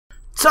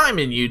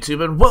Simon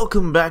YouTube, and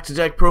welcome back to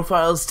Deck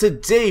Profiles.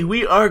 Today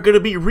we are going to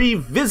be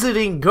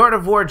revisiting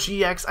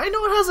Gardevoir-GX. I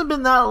know it hasn't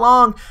been that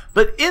long,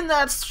 but in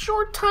that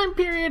short time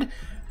period,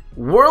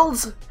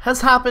 Worlds has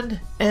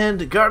happened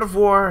and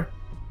Gardevoir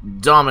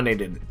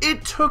dominated.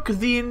 It took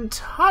the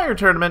entire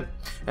tournament,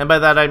 and by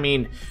that I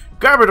mean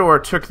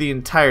Gardevoir took the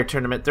entire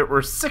tournament. There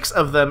were 6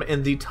 of them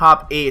in the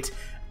top 8,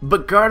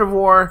 but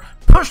Gardevoir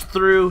pushed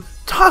through,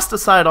 tossed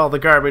aside all the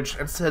garbage,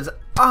 and says,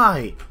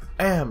 I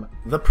am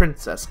the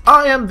princess.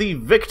 I am the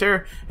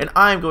victor, and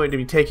I'm going to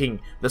be taking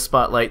the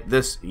spotlight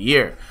this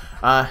year.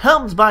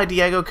 Helmed by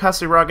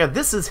Cassiraga,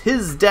 this is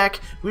his deck.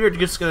 We are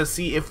just going to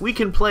see if we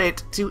can play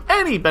it to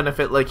any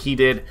benefit like he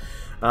did.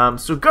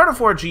 So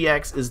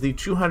Gardevoir-GX is the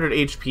 200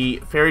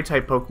 HP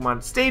Fairy-type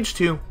Pokemon, Stage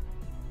 2.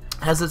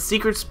 Has its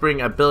Secret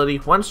Spring ability.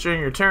 Once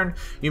during your turn,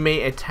 you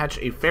may attach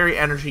a Fairy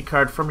Energy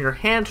card from your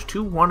hand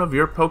to one of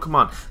your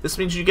Pokemon. This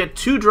means you get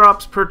 2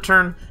 drops per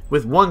turn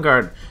with 1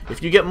 guard.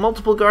 If you get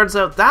multiple guards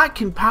out, that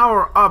can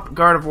power up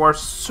Gardevoir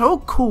so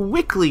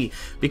quickly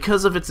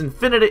because of its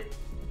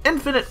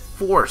infinite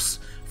force.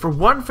 For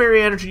 1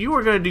 Fairy Energy, you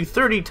are going to do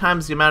 30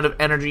 times the amount of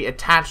energy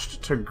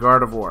attached to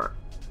Gardevoir.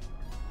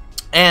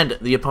 And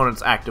the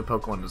opponent's active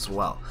Pokemon as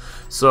well.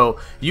 So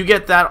you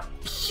get that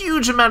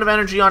huge amount of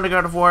energy onto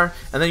Gardevoir,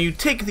 and then you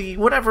take the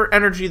whatever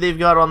energy they've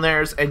got on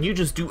theirs, and you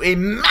just do a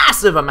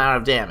massive amount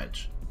of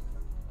damage.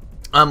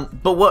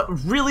 But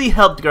what really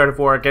helped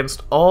Gardevoir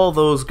against all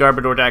those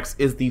Garbodor decks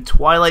is the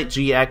Twilight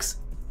GX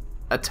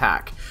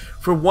attack.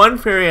 For 1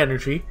 Fairy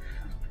Energy,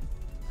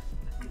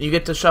 you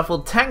get to shuffle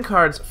 10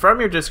 cards from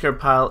your discard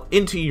pile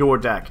into your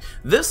deck.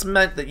 This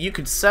meant that you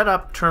could set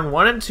up turn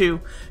 1 and 2,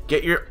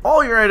 get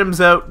all your items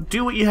out,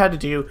 do what you had to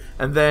do,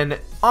 and then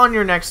on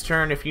your next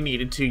turn, if you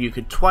needed to, you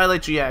could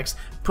Twilight GX,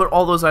 put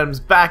all those items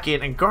back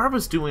in, and Garb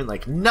was doing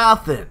like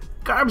nothing.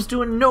 Garb's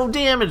doing no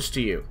damage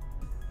to you.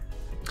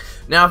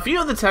 Now, a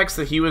few of the techs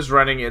that he was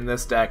running in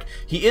this deck,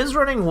 he is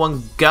running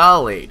one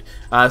Gallade,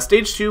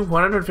 Stage 2,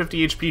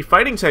 150 HP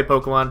Fighting-type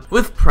Pokemon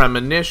with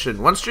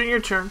Premonition. Once during your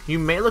turn, you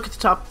may look at the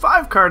top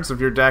 5 cards of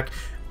your deck,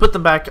 put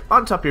them back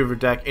on top of your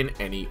deck in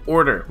any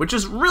order, which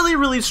is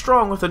really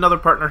strong with another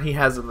partner he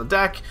has in the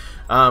deck.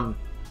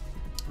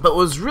 But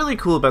what's really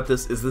cool about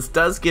this is this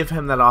does give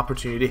him that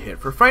opportunity to hit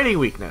for fighting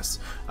weakness.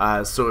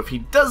 So if he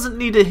doesn't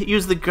need to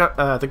use the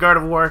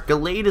Gardevoir,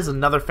 Gallade is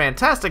another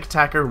fantastic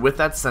attacker with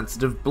that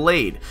sensitive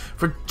blade.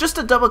 For just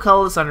a double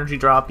colorless energy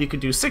drop, you could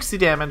do 60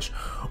 damage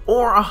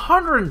or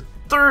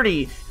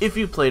 130 if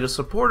you played a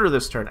supporter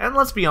this turn. And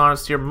let's be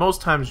honest here,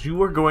 most times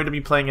you are going to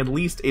be playing at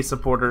least a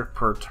supporter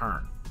per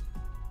turn.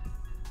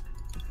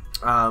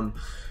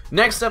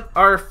 Next up,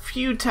 our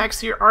few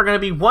techs here are going to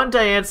be 1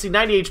 Diancie,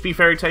 90 HP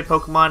Fairy-type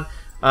Pokemon.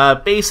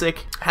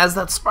 Basic has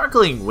that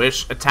Sparkling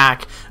Wish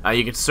attack.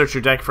 You can search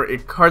your deck for a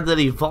card that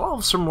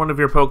evolves from one of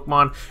your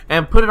Pokemon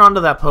and put it onto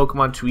that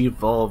Pokemon to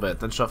evolve it,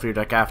 then shuffle your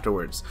deck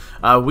afterwards.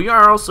 We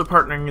are also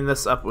partnering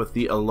this up with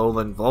the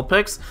Alolan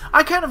Vulpix.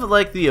 I kind of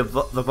like the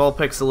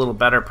Vulpix a little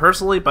better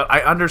personally, but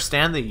I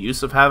understand the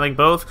use of having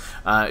both.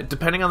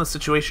 Depending on the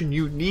situation,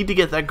 you need to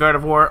get that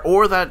Gardevoir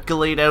or that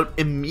Gallade out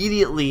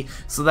immediately,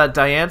 so that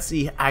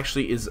Diancie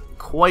actually is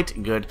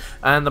quite good.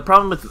 And the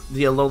problem with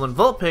the Alolan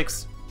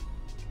Vulpix,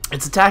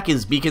 its attack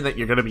is Beacon that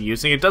you're going to be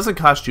using. It doesn't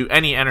cost you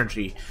any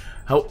energy.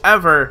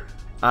 However,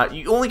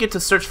 you only get to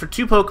search for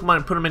 2 Pokemon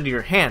and put them into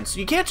your hand, so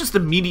you can't just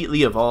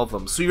immediately evolve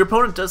them. So your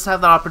opponent does have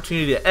the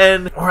opportunity to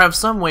end or have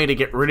some way to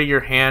get rid of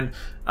your hand.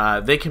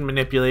 They can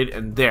manipulate,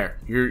 and there,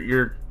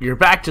 you're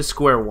back to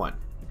square one.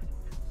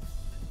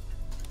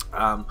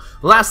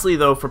 Lastly,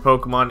 though, for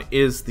Pokemon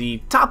is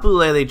the Tapu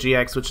Lele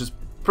GX, which is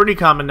pretty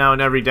common now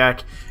in every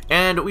deck,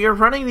 and we are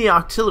running the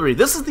Octillery.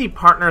 This is the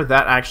partner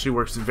that actually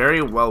works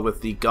very well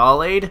with the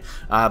Gallade.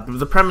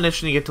 The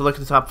Premonition, you get to look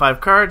at the top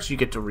 5 cards, you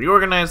get to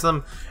reorganize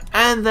them,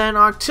 and then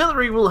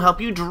Octillery will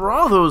help you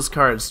draw those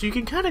cards. So you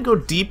can kind of go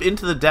deep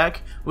into the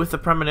deck with the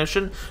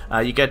Premonition.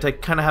 You get to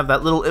kind of have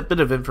that little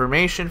bit of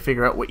information,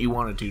 figure out what you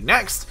want to do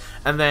next,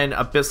 and then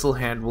Abyssal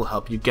Hand will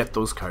help you get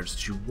those cards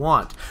that you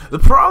want. The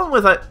problem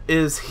with it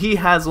is he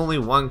has only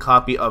 1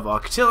 copy of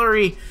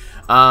Octillery.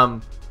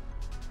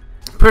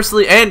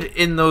 Personally, and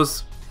in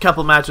those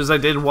couple matches I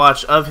did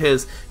watch of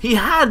his, he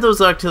had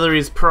those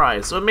Octilleries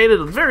prized, so it made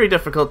it very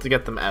difficult to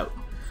get them out.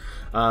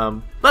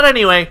 But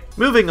anyway,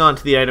 moving on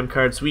to the item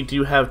cards, we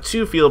do have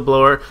 2 Field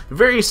Blower,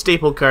 very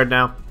staple card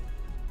now.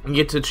 You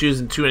get to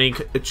choose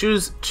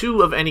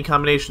 2 of any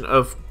combination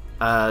of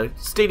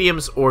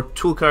stadiums or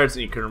tool cards,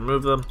 and you can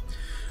remove them.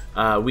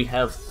 We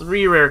have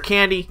 3 Rare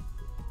Candy.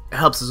 It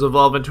helps us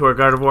evolve into our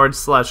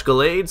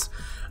Gardevoir/Gallades.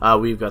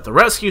 We've got the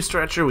Rescue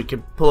Stretcher. We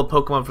can pull a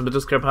Pokemon from the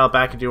discard pile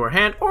back into our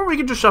hand, or we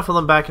can just shuffle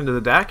them back into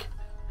the deck.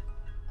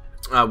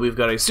 We've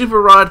got a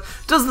Super Rod.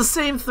 Does the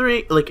same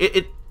 3, like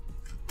it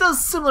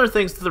does similar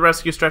things to the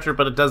Rescue Stretcher,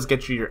 but it does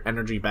get you your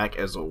energy back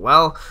as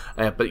well.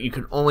 But you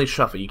can only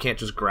shuffle. You can't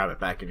just grab it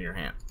back into your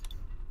hand.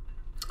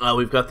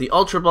 We've got the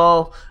Ultra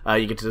Ball.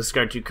 You get to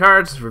discard 2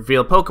 cards,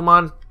 reveal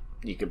Pokemon.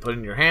 You can put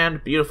in your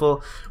hand.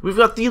 Beautiful. We've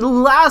got the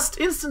last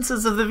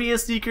instances of the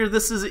VS Seeker.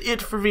 This is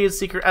it for VS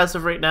Seeker as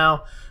of right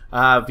now.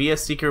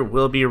 VS Seeker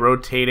will be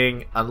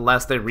rotating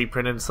unless they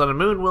reprint in Sun and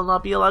Moon. Will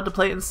not be allowed to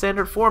play in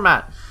standard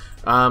format.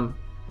 But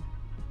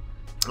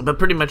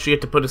pretty much you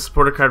get to put a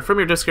supporter card from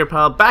your discard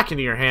pile back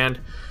into your hand.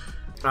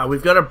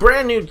 We've got a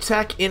brand new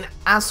tech in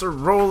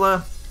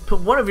Cassiraga. Put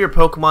one of your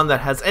Pokemon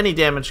that has any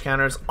damage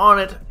counters on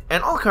it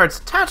and all cards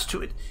attached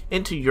to it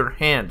into your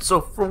hand.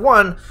 So for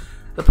one,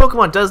 the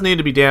Pokemon does need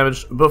to be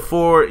damaged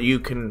before you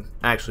can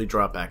actually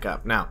draw it back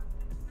up. Now,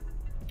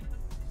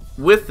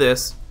 with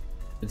this,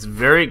 it's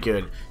very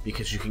good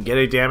because you can get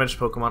a damaged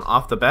Pokemon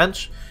off the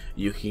bench.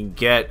 You can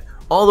get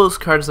all those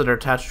cards that are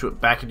attached to it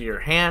back into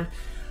your hand.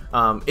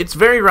 It's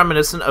very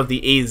reminiscent of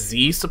the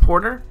AZ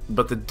supporter,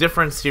 but the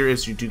difference here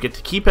is you do get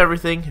to keep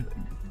everything.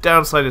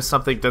 Downside is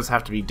something does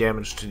have to be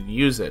damaged to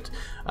use it.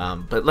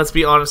 But let's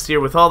be honest here,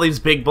 with all these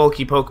big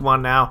bulky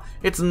Pokemon now,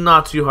 it's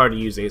not too hard to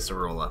use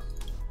Cassiraga.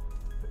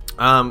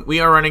 We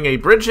are running a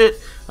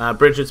Bridget.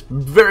 Bridget's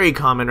very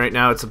common right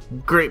now. It's a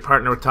great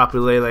partner with Tapu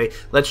Lele.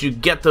 Lets you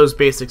get those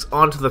basics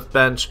onto the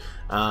bench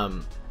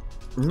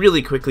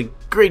really quickly.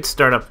 Great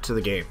startup to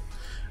the game.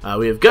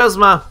 We have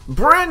Guzma,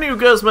 brand new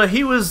Guzma.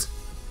 He was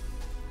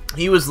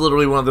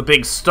literally one of the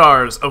big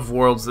stars of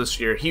Worlds this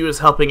year. He was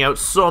helping out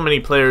so many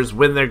players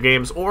win their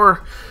games,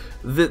 or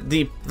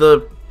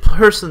the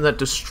person that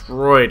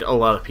destroyed a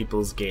lot of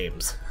people's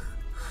games.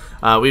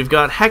 We've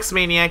got Hex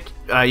Maniac.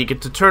 You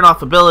get to turn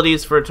off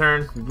abilities for a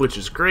turn, which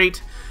is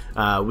great.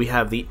 We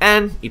have the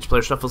N. Each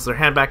player shuffles their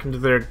hand back into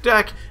their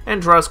deck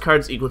and draws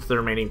cards equal to the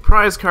remaining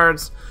prize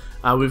cards.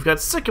 We've got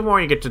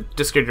Sycamore. You get to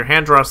discard your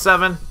hand, draw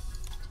 7.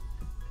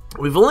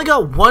 We've only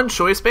got one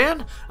choice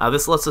band.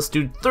 This lets us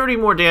do 30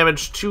 more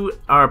damage to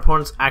our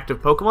opponent's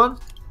active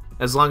Pokemon,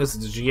 as long as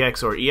it's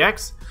GX or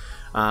EX.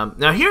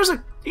 Now here's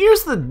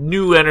the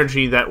new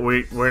energy that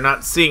we're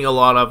not seeing a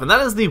lot of, and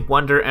that is the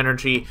Wonder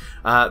Energy.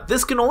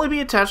 This can only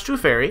be attached to a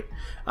fairy.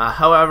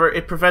 However,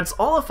 it prevents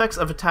all effects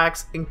of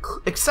attacks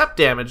except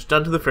damage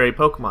done to the fairy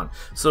Pokemon.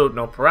 So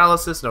no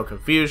paralysis, no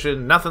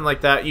confusion, nothing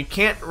like that. You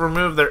can't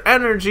remove their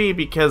energy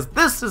because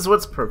this is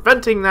what's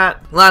preventing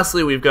that.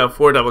 Lastly, we've got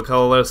 4 double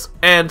colorless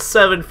and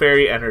 7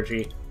 fairy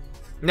energy.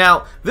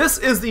 Now, this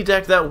is the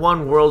deck that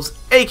won Worlds,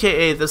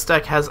 aka this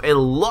deck has a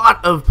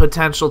lot of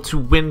potential to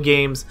win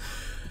games.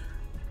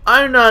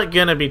 I'm not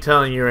gonna be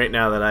telling you right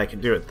now that I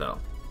can do it though.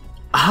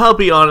 I'll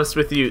be honest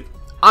with you,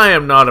 I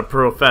am not a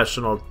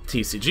professional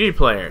TCG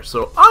player,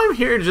 so I'm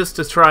here just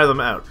to try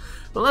them out.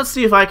 But let's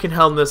see if I can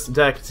helm this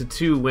deck to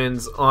 2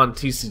 wins on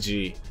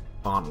TCG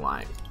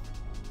Online.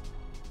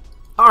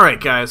 Alright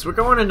guys, we're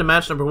going into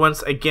match number 1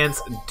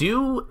 against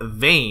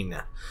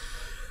Duvane.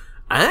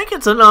 I think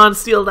it's a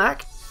non-steel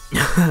deck.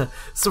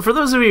 So for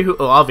those of you who,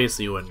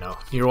 obviously you wouldn't know,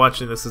 you're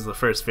watching this as the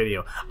first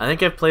video, I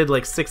think I've played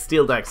like 6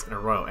 steel decks in a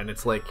row, and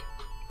it's like,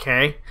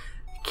 okay,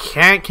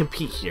 can't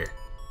compete here.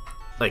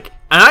 Like,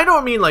 and I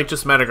don't mean like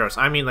just Metagross,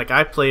 I mean like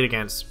I played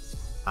against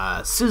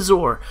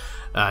Scizor,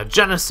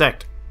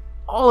 Genesect,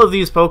 all of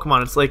these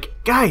Pokemon. It's like,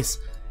 guys,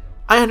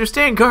 I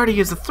understand Guardy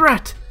is a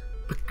threat,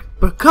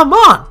 but come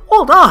on,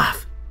 hold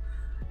off.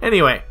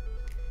 Anyway,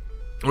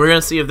 we're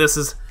gonna see if this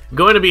is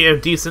going to be a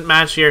decent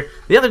match here.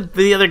 The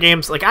other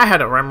games, like I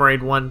had a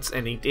Remoraid once,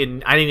 and I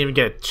didn't even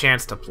get a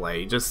chance to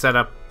play. He just set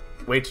up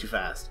way too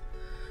fast.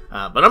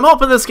 But I'm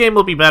hoping this game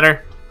will be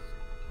better.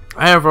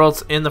 I have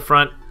Ralts in the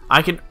front.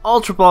 I can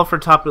Ultra Ball for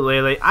Tapu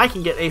Lele. I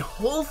can get a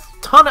whole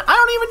ton of... I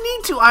don't even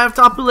need to. I have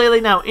Tapu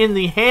Lele now in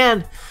the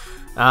hand.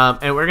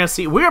 And we're going to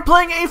see... We're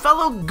playing a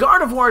fellow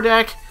Gardevoir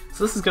deck.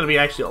 So this is going to be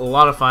actually a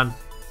lot of fun.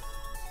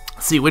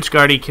 See which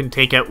Guardy can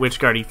take out which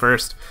Guardy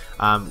first.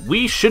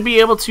 We should be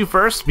able to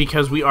first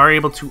because we are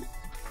able to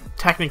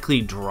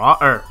technically draw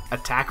or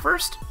attack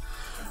first.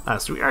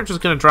 So we are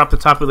just going to drop the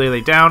Tapu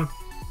Lele down.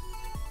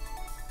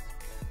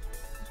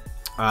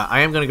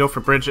 I am going to go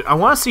for Bridget. I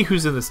want to see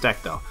who's in this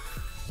deck though.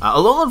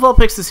 Alolan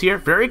Vulpix is here,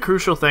 very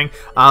crucial thing.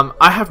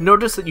 I have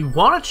noticed that you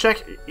want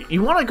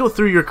to go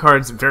through your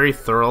cards very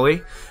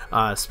thoroughly,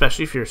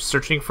 especially if you're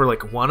searching for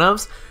like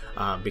one-ofs,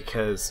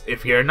 because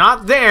if you're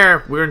not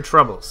there, we're in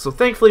trouble. So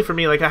thankfully for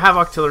me, like I have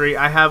Octillery,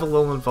 I have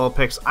Alolan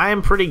Vulpix, I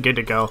am pretty good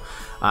to go.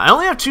 I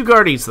only have 2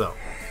 Guardies though.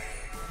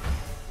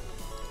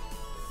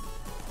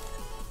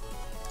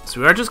 So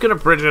we are just going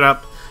to bridge it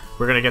up.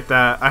 We're going to get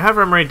that. I have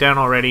Remoraid down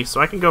already,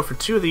 so I can go for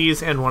 2 of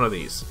these and 1 of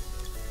these.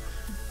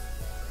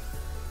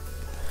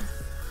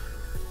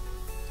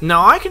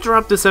 Now I can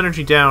drop this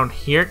energy down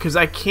here because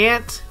I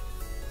can't.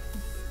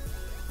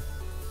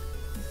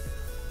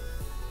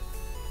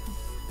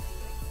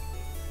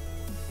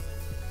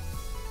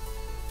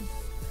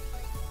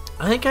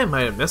 I think I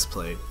might have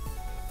misplayed.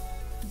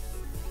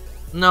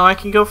 No, I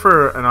can go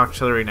for an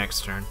Octillery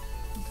next turn.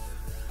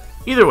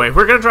 Either way,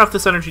 we're going to drop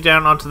this energy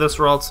down onto this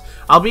Ralts.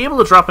 I'll be able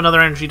to drop another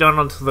energy down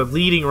onto the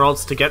leading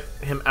Ralts to get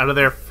him out of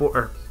there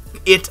for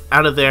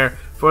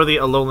the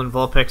Alolan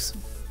Vulpix.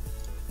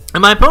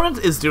 And my opponent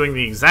is doing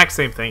the exact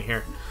same thing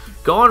here.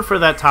 Going for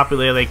that Tapu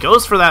Lele,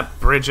 goes for that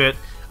Bridget.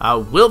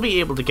 Will be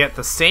able to get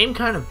the same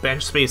kind of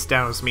bench space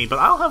down as me, but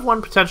I'll have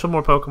 1 potential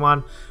more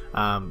Pokemon.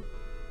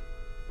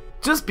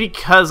 Just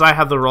because I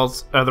have the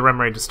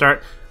Remoraid to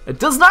start. It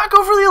does not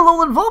go for the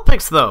Alolan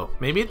Vulpix, though.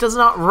 Maybe it does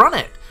not run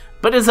it.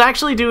 But it's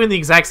actually doing the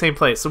exact same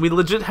play. So we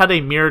legit had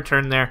a mirror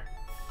turn there.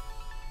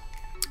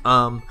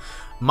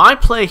 My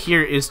play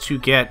here is to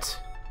get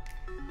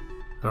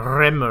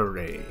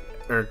Remoraid,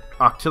 or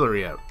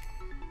Octillery out.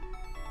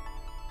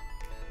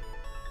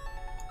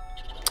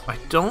 I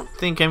don't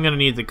think I'm going to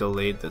need the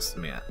Gallade this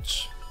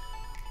match.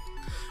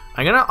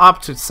 I'm going to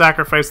opt to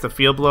sacrifice the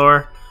Field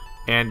Blower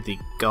and the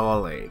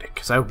Gallade,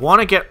 because I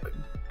want to get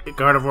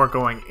Gardevoir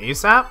going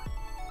ASAP.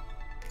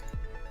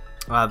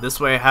 This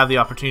way I have the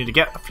opportunity to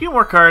get a few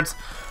more cards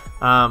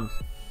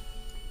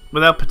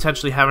without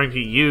potentially having to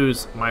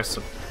use my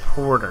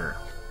supporter.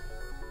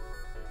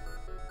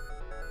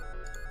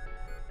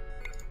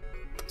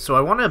 So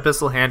I want an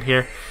Abyssal Hand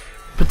here.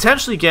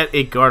 Potentially get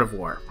a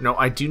Gardevoir. No,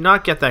 I do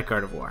not get that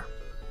Gardevoir.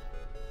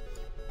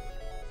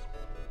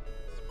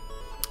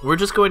 We're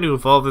just going to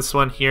evolve this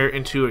one here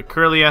into a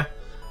Kirlia.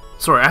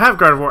 Sorry, I have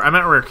Gardevoir. I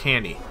meant Rare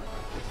Candy.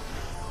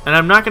 And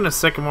I'm not going to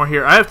Sycamore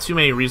here. I have too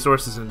many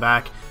resources in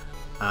back.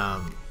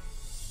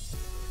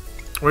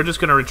 We're just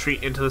going to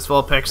retreat into this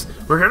Vulpix.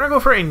 We're going to go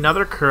for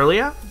another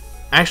Kirlia.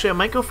 Actually, I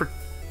might go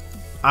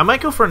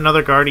for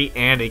another Guardy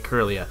and a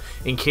Kirlia,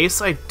 in case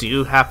I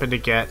do happen to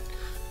get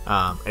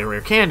a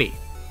Rare Candy.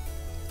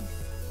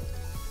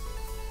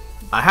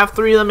 I have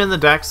 3 of them in the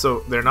deck,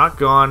 so they're not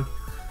gone.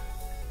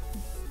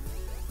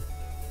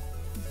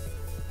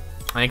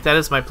 I think that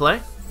is my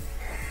play.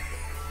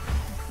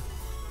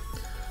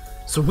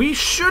 So we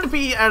should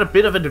be at a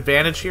bit of an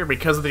advantage here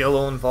because of the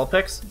Alolan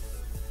Vulpix.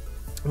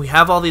 We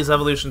have all these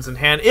evolutions in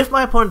hand. If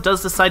my opponent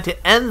does decide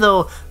to end,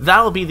 though,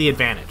 that'll be the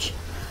advantage.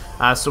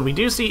 So we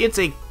do see it's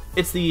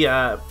the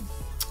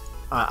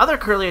other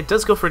Kirlia. It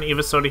does go for an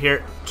Evosoda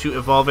here to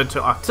evolve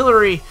into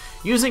Octillery,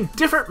 using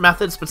different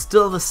methods, but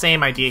still the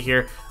same idea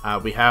here.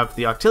 We have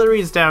the Octillery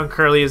is down,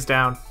 Kirlia is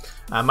down.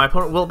 My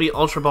opponent will be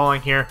Ultra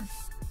Balling here,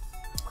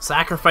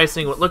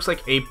 sacrificing what looks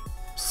like a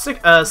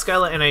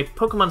Skyla and a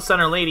Pokemon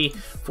Center Lady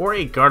for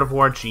a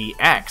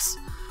Gardevoir-GX.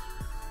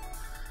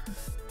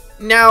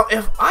 Now,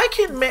 if I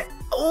can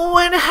oh,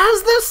 and it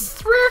has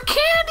this Rare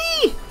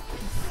Candy!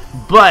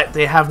 But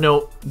they have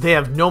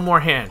no more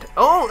hand.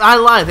 Oh, I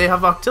lied, they have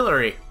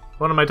Octillery.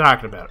 What am I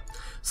talking about?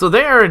 So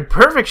they are in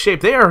perfect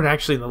shape. They are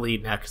actually in the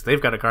lead now because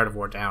they've got a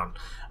Gardevoir down.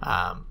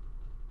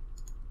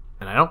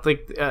 And I don't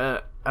think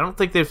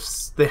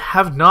they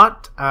have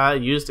not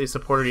used a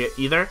supporter yet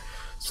either.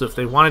 So if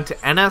they wanted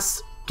to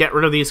NS, get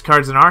rid of these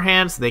cards in our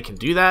hands, they can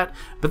do that.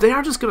 But they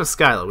are just going to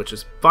Skyla, which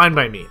is fine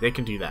by me. They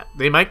can do that.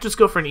 They might just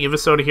go for an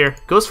Evosoda here.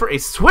 Goes for a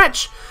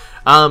Switch!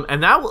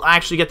 And that will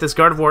actually get this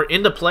Gardevoir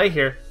into play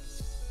here.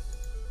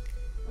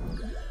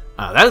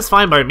 That is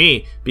fine by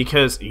me,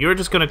 because you're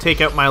just going to take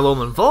out my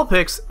Alolan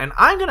Vulpix, and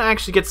I'm going to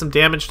actually get some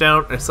damage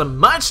down, or some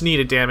much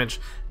needed damage,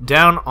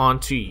 down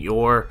onto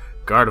your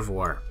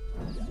Gardevoir.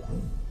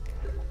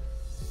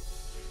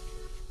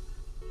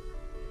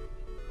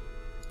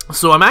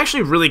 So I'm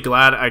actually really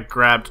glad I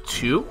grabbed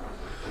 2.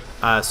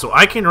 So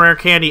I can Rare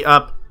Candy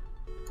up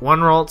 1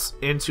 Ralts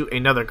into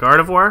another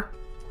Gardevoir.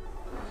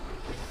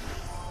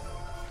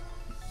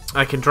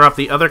 I can drop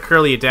the other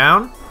Kirlia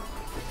down.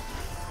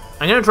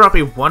 I'm going to drop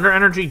a Wonder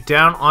Energy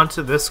down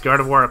onto this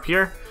Gardevoir up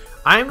here.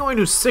 I'm going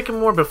to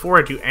Sycamore before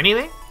I do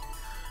anything.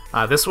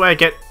 This way I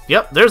get...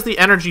 Yep, there's the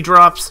energy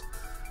drops.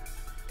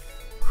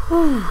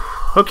 Whew.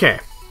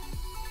 Okay.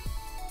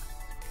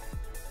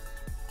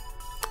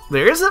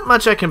 There isn't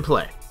much I can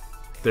play.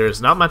 There is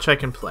not much I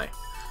can play.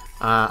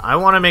 I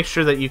want to make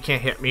sure that you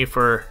can't hit me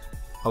for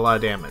a lot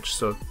of damage.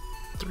 So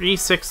 3,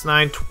 6,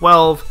 9,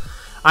 12.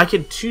 I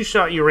can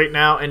 2-shot you right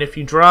now, and if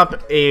you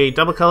drop a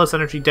Double Colorless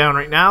Energy down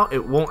right now,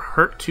 it won't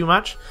hurt too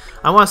much.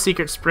 I want to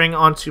Secret Spring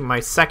onto my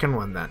second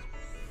one then.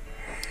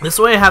 This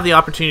way I have the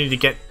opportunity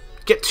to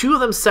get 2 of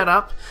them set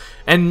up,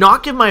 and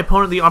not give my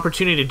opponent the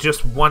opportunity to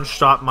just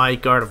 1-shot my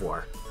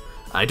Gardevoir.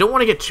 I don't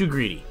want to get too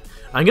greedy.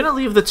 I'm going to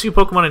leave the 2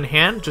 Pokemon in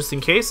hand, just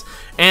in case,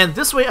 and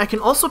this way I can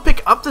also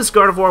pick up this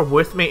Gardevoir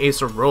with my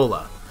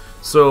Acerola.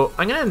 So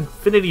I'm going to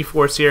Infinity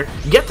Force here,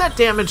 get that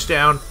damage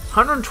down,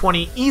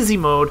 120, easy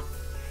mode.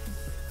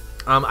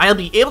 I'll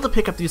be able to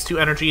pick up these 2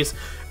 energies,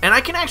 and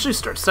I can actually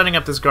start setting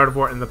up this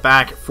Gardevoir in the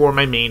back for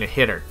my main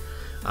hitter,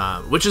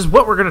 which is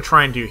what we're going to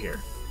try and do here.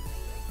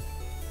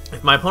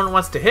 If my opponent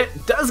wants to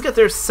hit, does get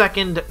their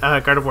second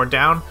Gardevoir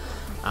down.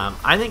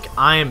 I think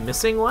I am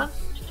missing one.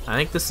 I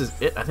think this is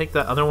it. I think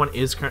the other one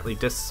is currently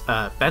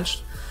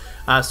benched.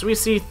 So we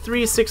see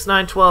 3, 6,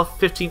 9, 12,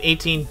 15,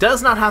 18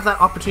 does not have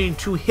that opportunity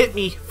to hit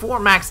me for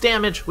max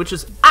damage, which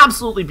is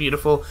absolutely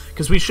beautiful,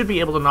 because we should be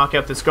able to knock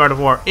out this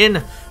Gardevoir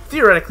in,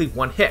 theoretically,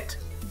 1 hit.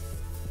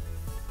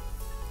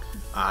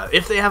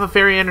 If they have a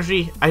Fairy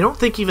Energy, I don't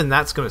think even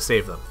that's going to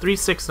save them. 3,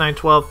 6, 9,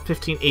 12,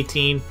 15,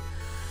 18.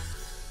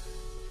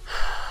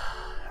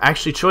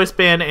 Actually, Choice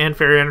Band and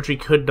Fairy Energy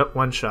could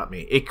one-shot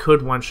me. It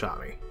could one-shot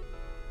me.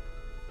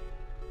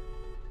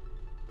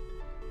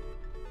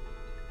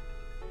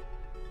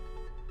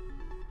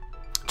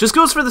 Just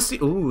goes for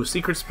the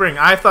Secret Spring.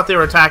 I thought they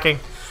were attacking.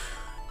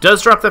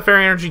 Does drop the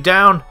Fairy Energy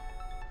down.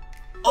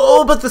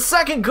 Oh, but the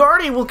second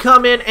Guardy will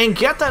come in and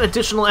get that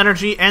additional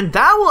energy, and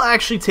that will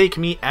actually take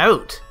me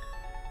out.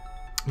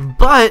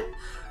 But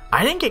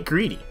I didn't get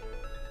greedy.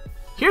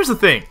 Here's the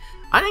thing.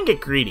 I didn't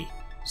get greedy.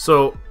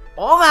 So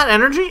all that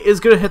energy is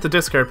going to hit the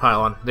discard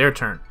pile on their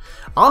turn.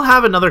 I'll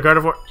have another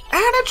Gardevoir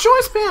and a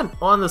Choice Band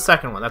on the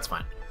second one. That's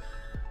fine.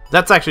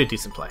 That's actually a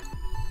decent play.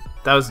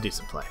 That was a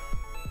decent play.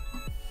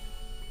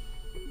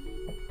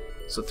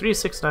 So 3,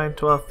 6, 9,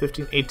 12,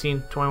 15,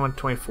 18, 21,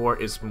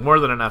 24 is more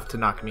than enough to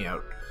knock me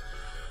out.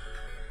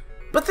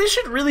 But they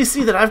should really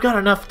see that I've got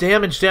enough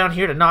damage down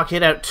here to knock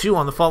it out too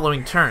on the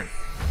following turn.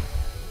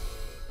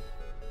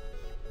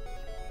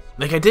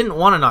 Like, I didn't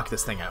want to knock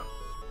this thing out.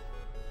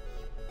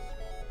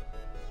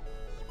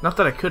 Not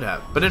that I could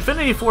have, but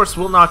Infinity Force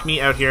will knock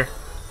me out here.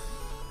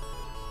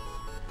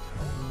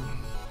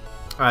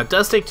 It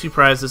does take 2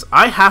 prizes.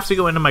 I have to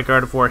go into my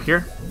Gardevoir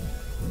here.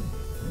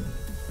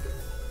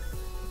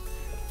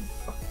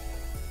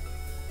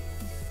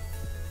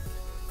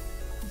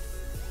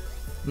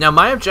 Now,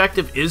 my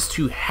objective is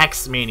to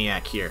Hex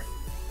Maniac here.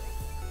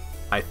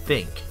 I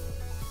think.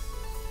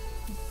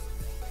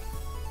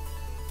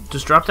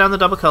 Just drop down the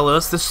double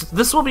colorless.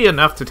 This will be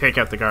enough to take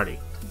out the Guardy.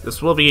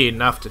 This will be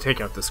enough to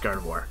take out this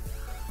Gardevoir.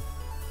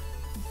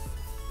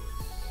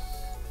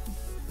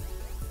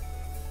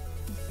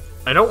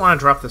 I don't want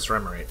to drop this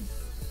Remoraid.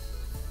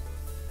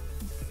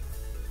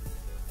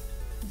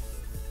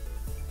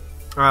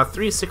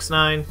 3, 6,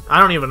 9. I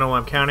don't even know what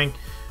I'm counting.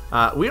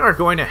 We are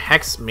going to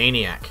Hex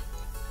Maniac.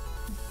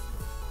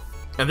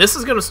 And this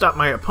is going to stop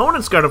my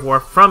opponent's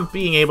Gardevoir from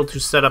being able to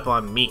set up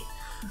on me.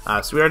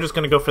 So we are just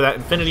going to go for that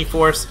Infinity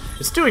Force.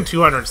 It's doing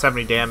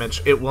 270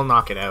 damage. It will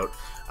knock it out.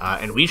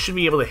 And we should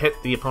be able to hit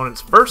the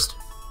opponents first.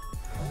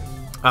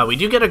 We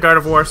do get a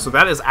Gardevoir, so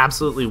that is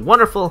absolutely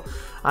wonderful.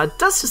 It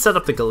does to set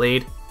up the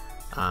Gallade.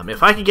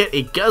 If I could get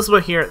a Guzma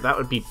here, that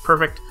would be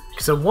perfect.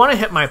 Because I want to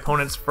hit my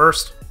opponents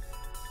first.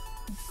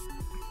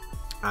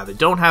 They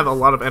don't have a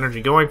lot of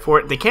energy going for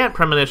it. They can't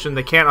Premonition,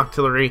 they can't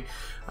Octillery.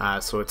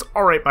 So it's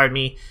alright by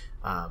me.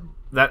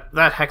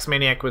 That Hex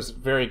Maniac was a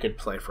very good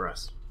play for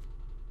us.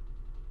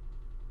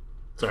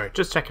 Sorry,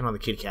 just checking on the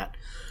kitty cat.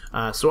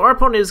 So our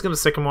opponent is going to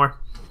Sycamore.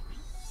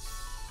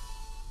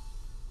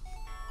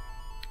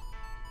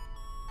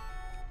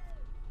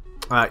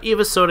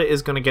 Eva Soda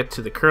is going to get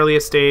to the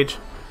Curlia stage.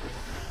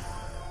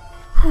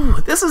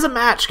 Whew, this is a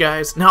match,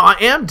 guys. Now, I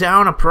am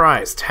down a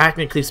prize,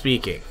 technically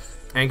speaking.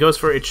 And goes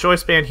for a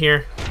Choice Band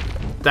here.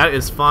 That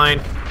is fine.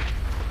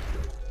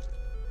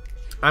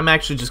 I'm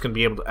actually just going to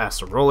be able to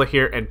Acerola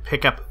here and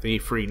pick up the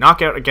free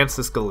knockout against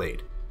this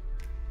Gallade.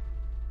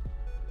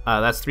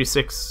 That's 3,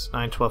 6,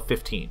 9, 12,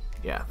 15.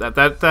 Yeah,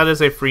 that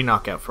is a free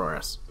knockout for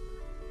us.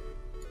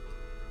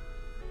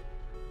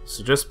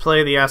 So just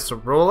play the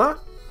Acerola.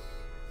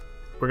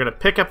 We're going to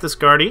pick up this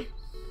Guardy.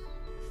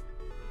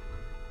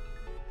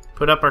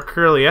 Put up our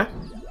Curlia.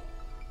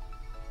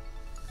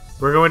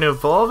 We're going to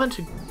evolve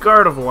into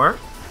Gardevoir.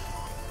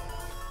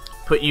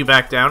 Put you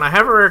back down. I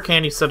have a rare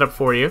candy set up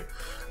for you.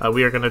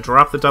 We are going to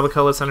drop the double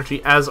colorless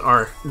energy as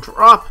our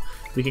drop.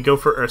 We can go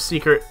for our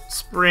secret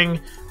spring.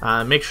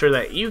 Make sure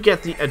that you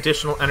get the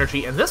additional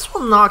energy, and this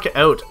will knock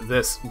out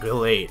this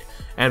Gallade.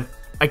 And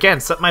again,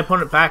 set my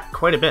opponent back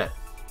quite a bit.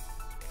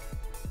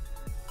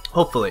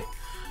 Hopefully.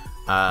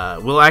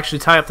 We'll actually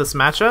tie up this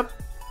matchup.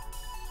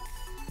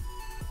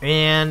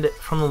 And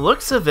from the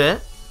looks of it,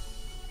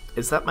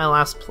 is that my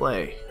last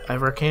play? I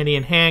have our candy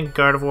in hand,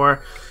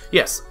 Gardevoir.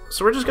 Yes,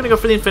 so we're just going to go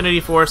for the Infinity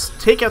Force,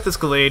 take out this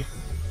Gallade,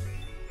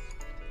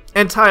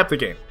 and tie up the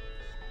game.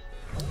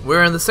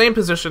 We're in the same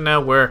position now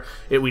where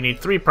we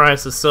need 3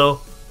 prizes, so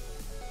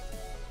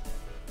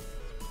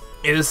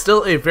it is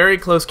still a very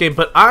close game,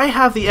 but I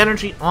have the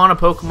energy on a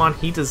Pokemon.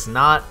 He does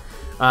not.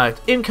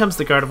 In comes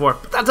the Gardevoir,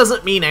 but that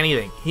doesn't mean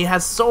anything. He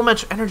has so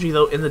much energy,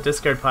 though, in the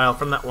discard pile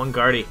from that one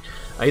Guardy.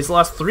 He's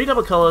lost 3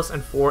 double colorless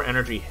and 4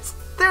 energy.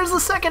 There's the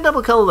second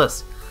double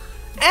colorless.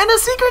 And a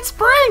secret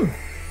spring!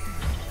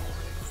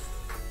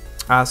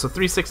 So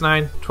 3, 6,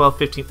 9, 12,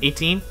 15,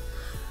 18.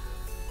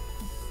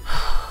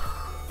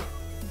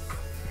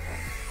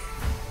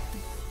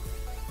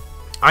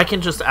 I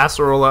can just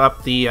Acerola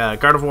up the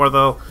Gardevoir,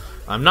 though.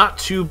 I'm not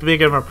too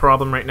big of a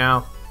problem right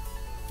now.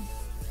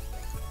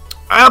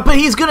 But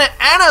he's gonna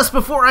end us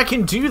before I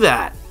can do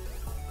that!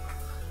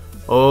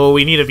 Oh,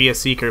 we need to be a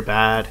Seeker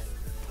bad.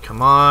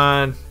 Come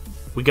on.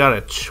 We got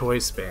a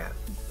Choice Band.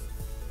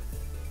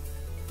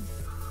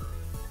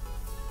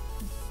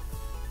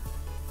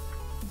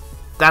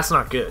 That's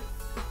not good.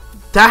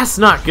 That's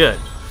not good.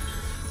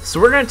 So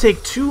we're going to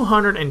take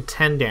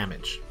 210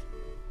 damage.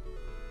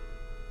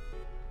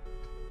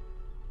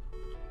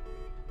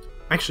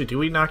 Actually, do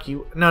we knock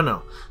you? No,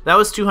 no. That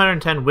was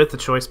 210 with the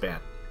Choice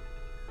Band.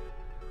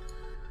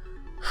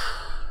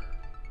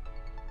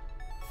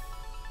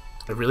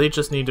 I really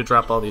just need to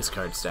drop all these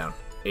cards down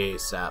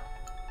ASAP.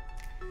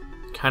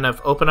 Kind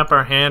of open up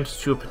our hand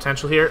to a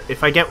potential here.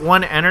 If I get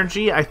 1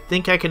 energy, I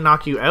think I can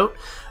knock you out.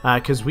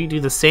 Because we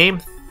do the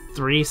same.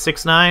 3,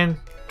 6, 9,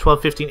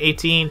 12, 15,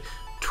 18,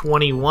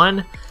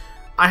 21.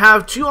 I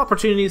have 2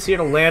 opportunities here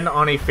to land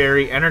on a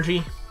fairy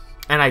energy.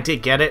 and I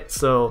did get it,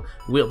 so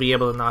we'll be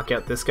able to knock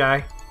out this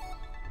guy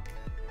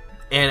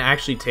and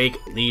actually take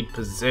lead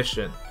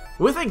position.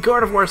 With a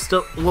Gardevoir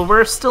still, well,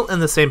 we're still in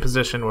the same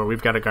position where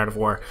we've got a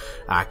Gardevoir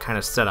kind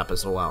of set up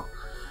as well.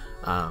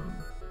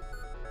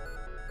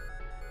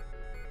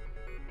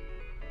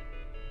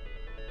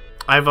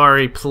 I've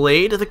already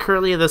played the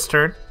Curly this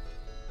turn,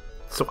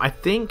 so I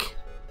think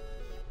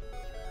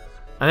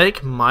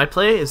my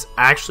play is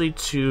actually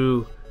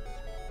to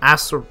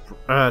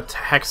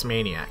Hex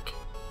Maniac.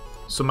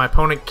 So my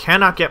opponent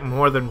cannot get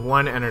more than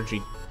one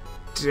energy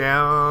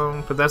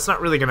down, but that's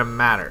not really going to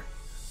matter.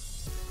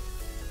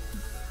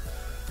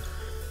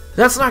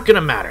 That's not going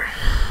to matter.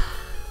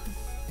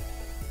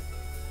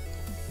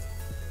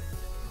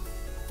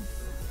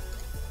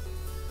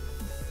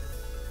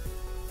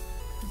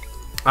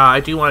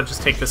 I do want to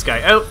just take this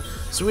guy out,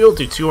 so we will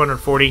do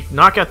 240,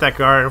 knock out that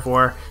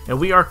Gardevoir, and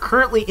we are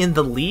currently in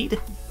the lead.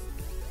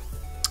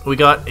 We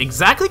got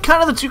exactly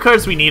kind of the 2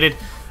 cards we needed.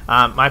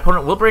 My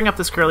opponent will bring up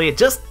this Curly. It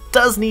just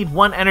does need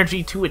 1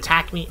 energy to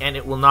attack me, and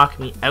it will knock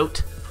me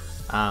out,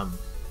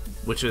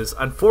 which is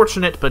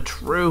unfortunate but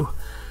true.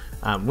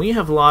 We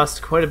have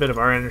lost quite a bit of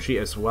our energy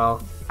as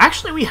well.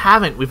 Actually, we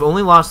haven't. We've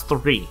only lost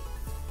 3.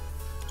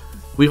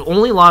 We've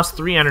only lost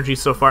 3 energy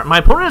so far. My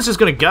opponent is just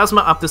going to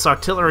Guzma up this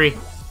artillery.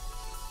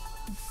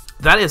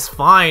 That is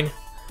fine.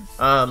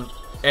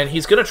 And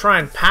he's going to try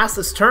and pass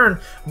this turn,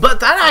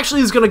 but that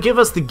actually is going to give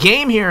us the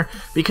game here,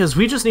 because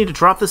we just need to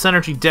drop this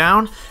energy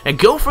down and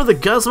go for the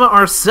Guzma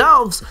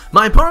ourselves.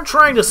 My opponent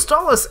trying to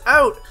stall us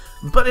out,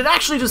 but it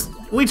actually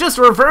we just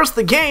reversed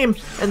the game,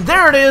 and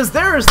there it is.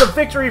 There is the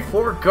victory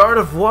for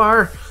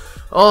Gardevoir.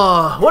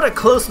 Oh, what a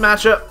close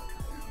matchup.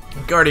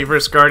 Guardy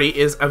vs. Guardy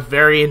is a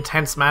very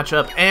intense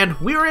matchup, and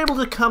we were able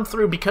to come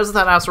through because of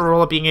that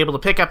Acerola being able to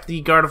pick up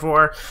the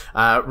Gardevoir.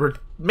 We're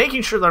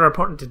making sure that our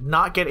opponent did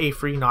not get a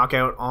free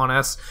knockout on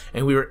us,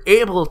 and we were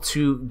able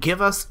to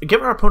give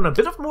our opponent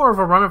a bit more of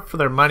a run for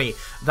their money.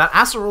 That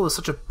Acerola is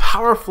such a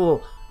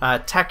powerful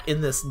tech in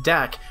this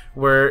deck,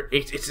 where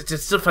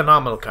it's a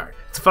phenomenal card.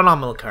 It's a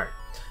phenomenal card.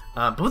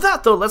 But with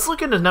that, though, let's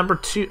look into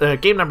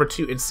game number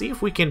 2 and see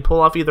if we can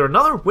pull off either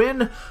another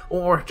win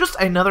or just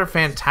another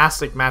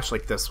fantastic match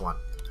like this one.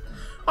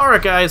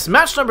 Alright guys,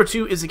 match number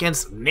 2 is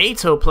against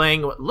NATO,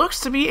 playing what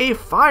looks to be a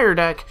fire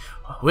deck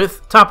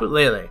with Tapu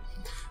Lele.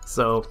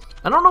 So,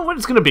 I don't know what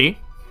it's going to be,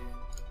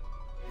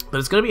 but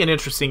it's going to be an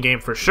interesting game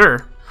for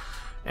sure.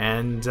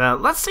 And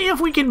let's see if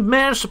we can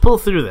manage to pull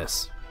through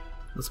this.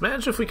 Let's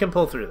manage if we can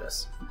pull through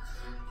this.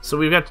 So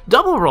we've got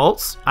double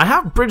rolls. I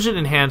have Bridget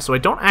in hand, so I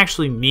don't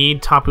actually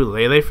need Tapu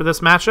Lele for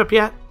this matchup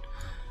yet,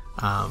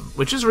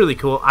 which is really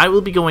cool. I will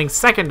be going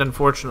second,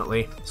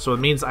 unfortunately, so it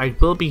means I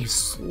will be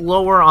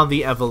slower on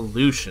the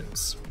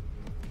evolutions.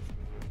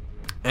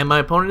 And my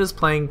opponent is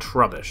playing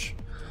Trubbish.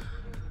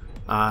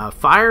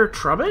 Fire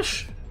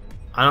Trubbish?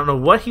 I don't know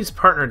what he's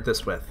partnered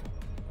this with.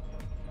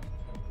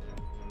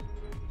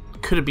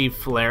 Could it be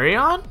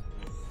Flareon?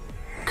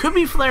 Could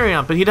be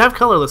Flareon, but he'd have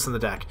colorless in the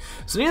deck.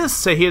 So needless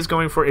to say, he is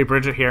going for a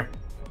Bridget here,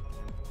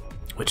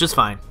 which is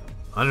fine.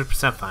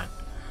 100% fine.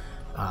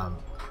 I'm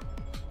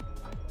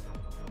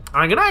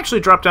going to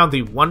actually drop down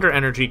the Wonder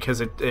Energy, because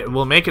it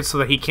will make it so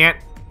that he can't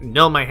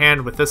nail my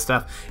hand with this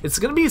stuff. It's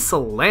going to be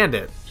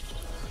Salandit.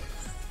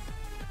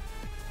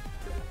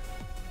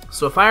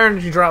 So a Fire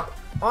Energy drop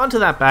onto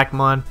that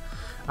Backmon.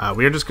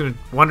 We are just going to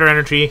Wonder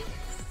Energy.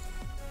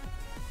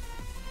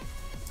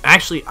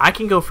 Actually, I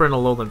can go for an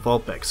Alolan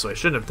Vulpix, so I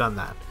shouldn't have done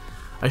that.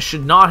 I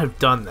should not have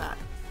done that.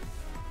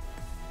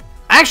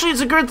 Actually,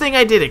 it's a good thing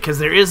I did it, because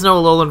there is no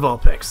Alolan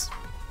Vulpix.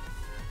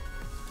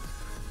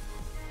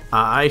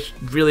 I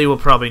really will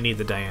probably need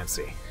the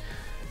Diancie.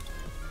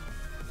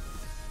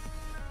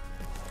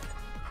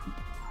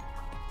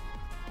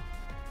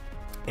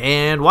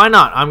 And why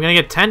not? I'm going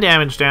to get 10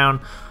 damage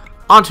down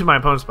onto my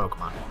opponent's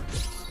Pokemon.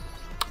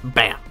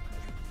 Bam.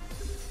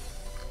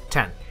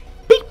 10.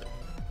 Beep.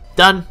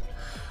 Done.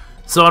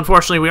 So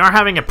unfortunately, we are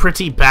having a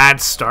pretty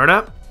bad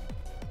startup.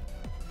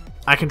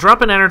 I can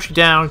drop an energy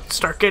down,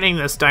 start getting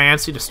this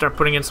Diancie to start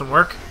putting in some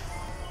work.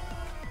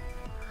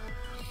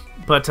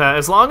 But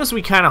as long as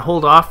we kind of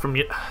hold off from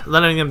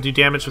letting them do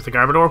damage with the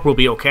Gardevoir, we'll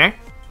be okay.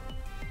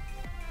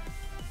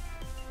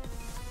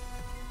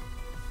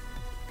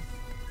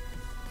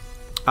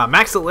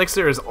 Max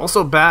Elixir is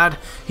also bad.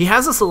 He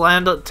has a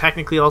Salandit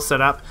technically all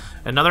set up.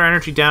 Another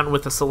energy down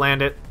with a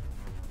Salandit.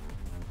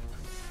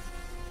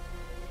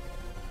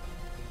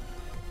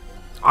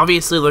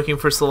 Obviously looking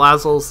for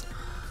Salazzles,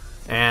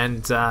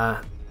 and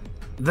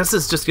this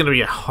is just going to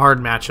be a hard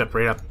matchup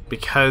right up,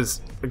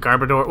 because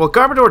Gardevoir, well,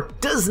 Gardevoir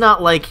does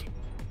not like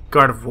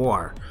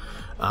Gardevoir,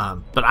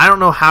 but I don't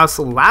know how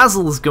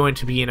Salazzle is going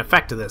to be in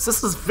effect to this.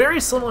 This is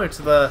very similar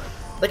to the,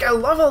 like, I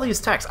love all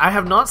these techs. I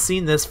have not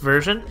seen this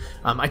version.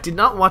 I did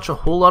not watch a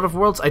whole lot of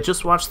Worlds. I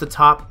just watched the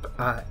top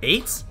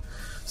 8,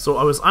 so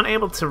I was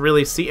unable to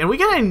really see, and we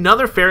get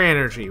another Fairy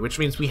Energy, which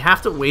means we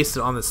have to waste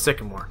it on the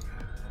Sycamore.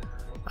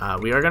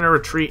 We are going to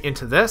retreat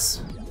into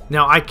this.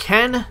 Now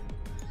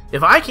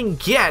if I can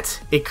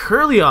get a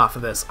Curly off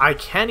of this, I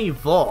can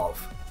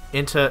evolve.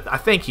 into...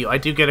 thank you, I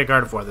do get a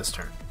Gardevoir this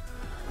turn.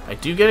 I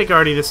do get a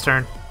Guardy this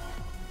turn.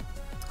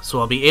 So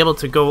I'll be able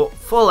to go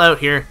full out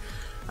here.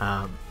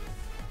 I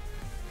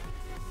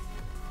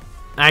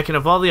can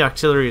evolve the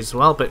Octillery as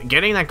well, but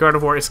getting that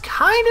Gardevoir is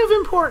kind of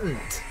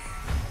important.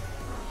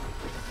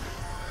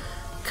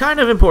 Kind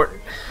of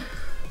important.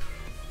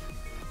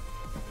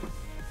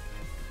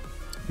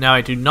 Now,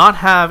 I do not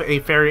have a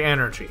Fairy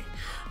Energy,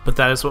 but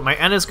that is what my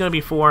N is going to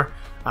be for.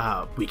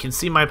 We can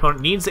see my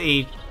opponent needs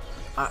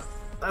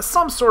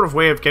some sort of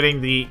way of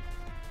getting the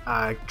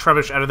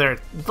Trubbish out of there.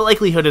 The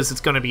likelihood is it's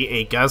going to be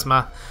a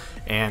Guzma,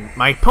 and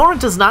my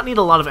opponent does not need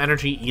a lot of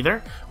energy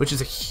either, which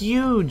is a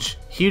huge,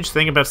 huge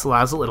thing about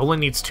Salazzle. It only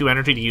needs 2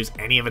 energy to use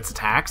any of its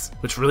attacks,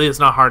 which really is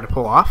not hard to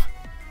pull off.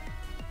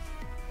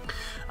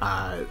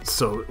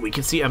 So we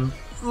can see a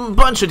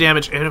bunch of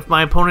damage, and if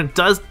my opponent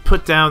does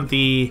put down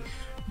the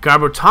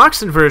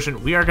Garbotoxin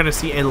version, we are going to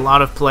see a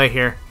lot of play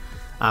here.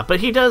 But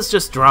he does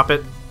just drop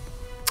it.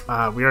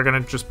 We are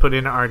going to just put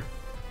in our...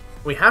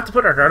 We have to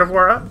put our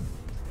Gardevoir up.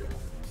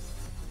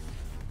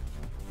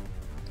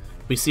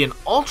 We see an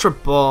Ultra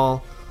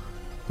Ball,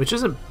 which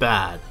isn't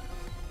bad.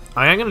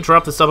 I am going to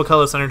drop this double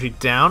colorless energy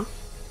down.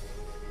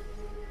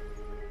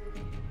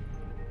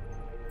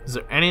 Is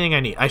there anything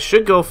I need? I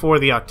should go for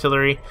the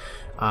Octillery.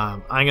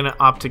 I'm going to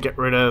opt to get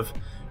rid of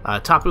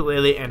Tapu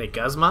Lele and a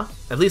Guzma.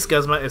 At least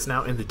Guzma is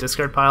now in the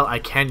discard pile. I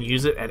can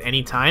use it at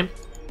any time.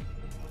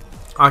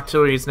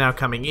 Octillery is now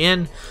coming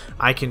in.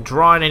 I can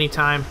draw at any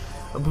time,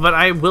 but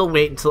I will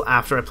wait until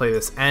after I play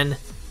this N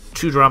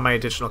to draw my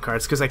additional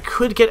cards, because I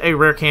could get a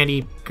Rare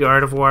Candy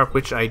Gardevoir,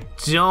 which I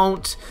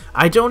don't.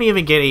 I don't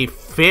even get a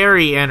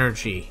Fairy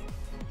Energy.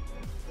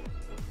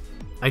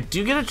 I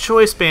do get a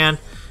Choice Band.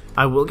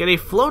 I will get a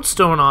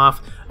Floatstone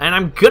off, and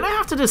I'm gonna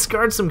have to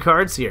discard some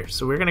cards here.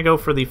 So we're gonna go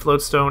for the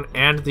Floatstone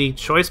and the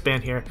Choice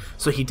Band here,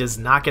 so he does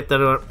not get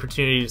that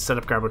opportunity to set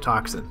up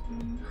Garbotoxin.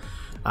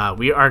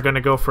 We are gonna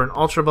go for an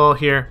Ultra Ball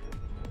here.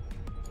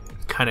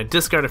 Kind of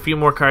discard a few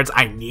more cards.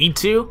 I need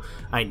to.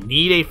 I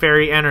need a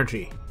Fairy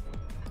Energy.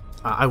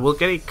 I will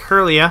get a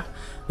Kirlia.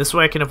 This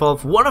way I can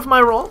evolve one of my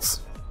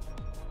rolls.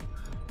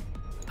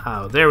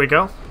 There we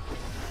go.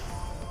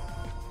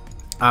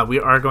 We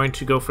are going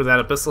to go for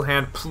that Abyssal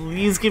Hand.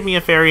 Please give me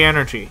a Fairy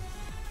Energy.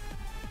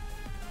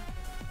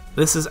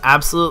 This is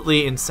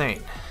absolutely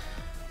insane.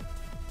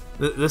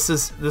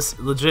 This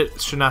legit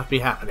should not be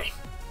happening.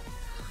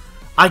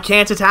 I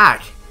can't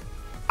attack.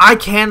 I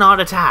cannot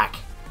attack.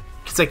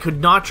 Because I could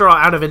not draw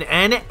out of an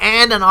N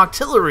and an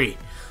Octillery.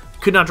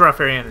 Could not draw a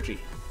Fairy Energy.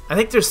 I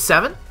think there's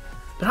 7.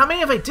 But how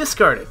many have I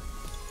discarded?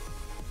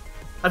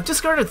 I've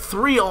discarded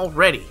 3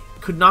 already.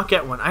 Could not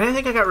get one. I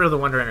think I got rid of the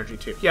Wonder Energy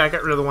too. Yeah, I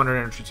got rid of the Wonder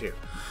Energy too.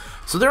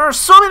 So there are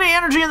so many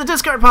energy in the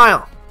discard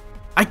pile.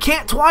 I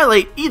can't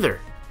Twilight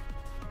either.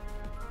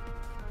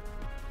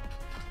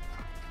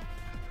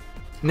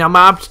 Now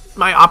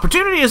my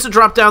opportunity is to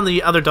drop down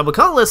the other double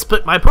colorless,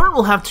 but my opponent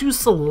will have 2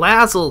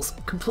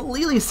 Salazzles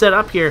completely set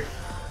up here.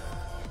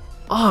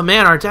 Oh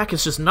man, our deck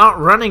is just not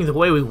running the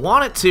way we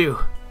want it to.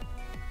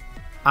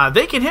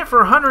 They can hit for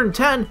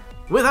 110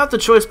 without the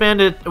Choice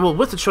Bandit. Well,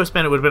 with the Choice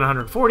Bandit it would have been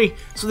 140,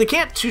 so they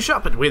can't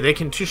 2-shot, but wait, they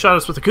can 2-shot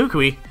us with a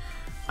Kukui.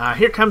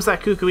 Here comes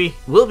that Kukui.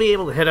 Will be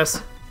able to hit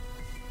us.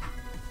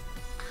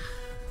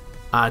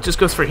 Just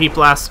goes for Heat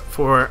Blast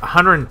for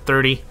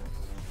 130.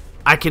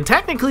 I can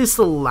technically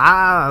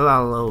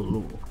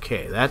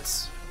okay,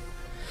 that's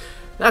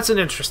an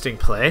interesting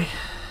play.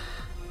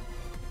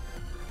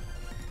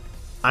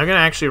 I'm gonna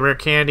actually Rare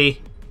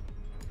Candy.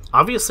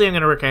 Obviously, I'm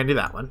gonna Rare Candy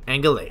that one.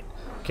 And Gallade.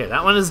 Okay,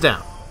 that one is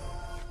down.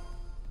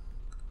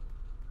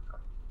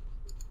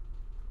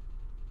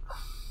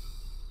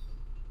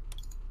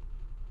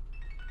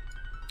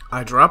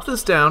 I drop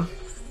this down.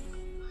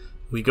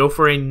 We go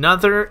for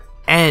another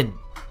N.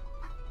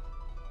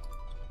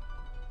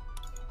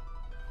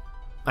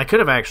 I could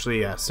have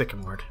actually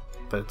Sycamored,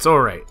 but it's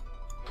alright.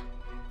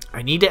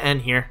 I need to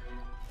end here.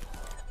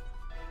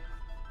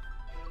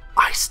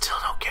 I still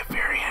don't get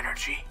Fairy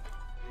Energy.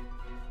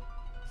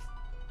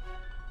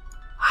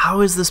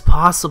 How is this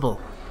possible?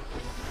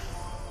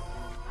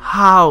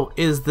 How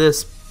is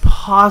this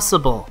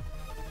possible?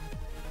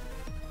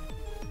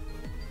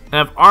 And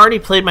I've already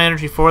played my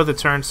energy for the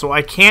turn, so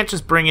I can't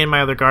just bring in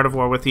my other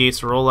Gardevoir with the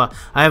Acerola.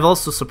 I have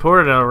also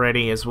supported it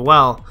already as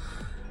well.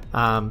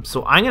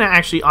 So I'm going to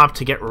actually opt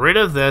to get rid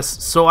of this,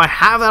 so I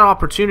have that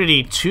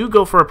opportunity to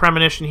go for a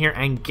Premonition here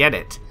and get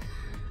it.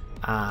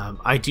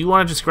 I do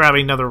want to just grab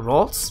another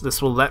Ralts.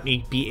 This will let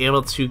me be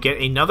able to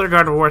get another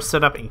Gardevoir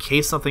set up in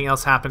case something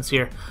else happens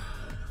here.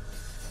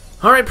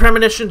 Alright,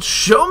 Premonition,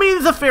 show me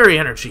the Fairy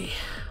Energy.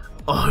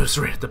 Oh, it was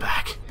right at the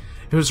back.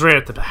 It was right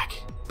at the back.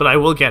 But I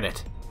will get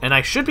it. And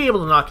I should be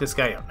able to knock this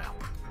guy out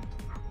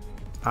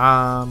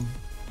now.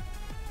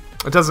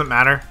 It doesn't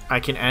matter. I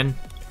can end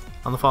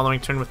on the following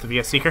turn with the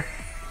VS Seeker.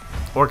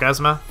 Or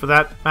Guzma, for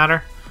that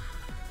matter.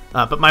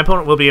 But my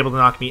opponent will be able to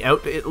knock me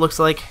out, it looks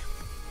like.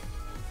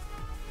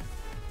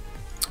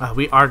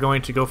 We are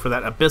going to go for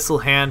that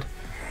Abyssal Hand.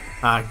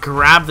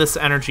 Grab this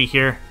energy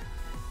here.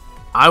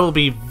 I will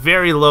be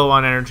very low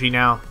on energy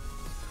now.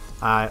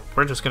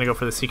 We're just going to go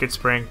for the Secret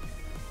Spring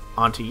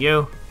onto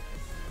you.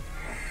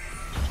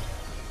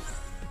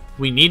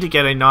 We need to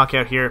get a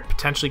knockout here,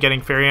 potentially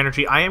getting Fairy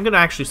Energy. I am going to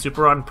actually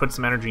Super Rod and put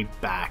some energy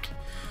back.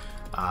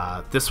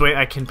 This way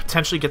I can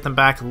potentially get them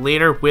back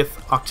later with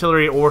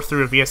Octillery or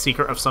through a VS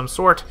Seeker of some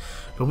sort.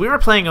 But we are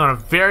playing on a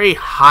very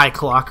high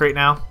clock right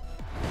now.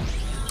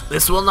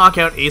 This will knock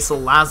out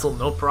Salazzle,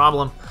 no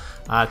problem.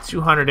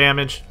 200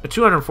 damage,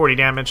 240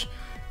 damage.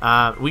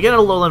 We get a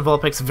Alolan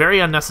Vulpix, very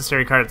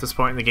unnecessary card at this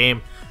point in the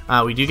game.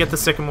 We do get the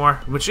Sycamore,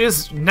 which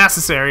is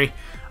necessary.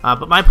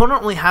 But my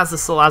opponent only has the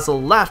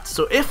Salazzle left,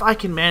 so if I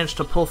can manage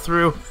to pull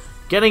through,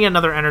 getting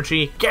another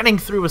energy, getting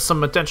through with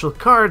some potential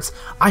cards,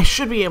 I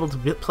should be able to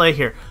play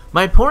here.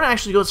 My opponent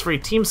actually goes for a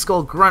Team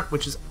Skull Grunt,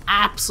 which is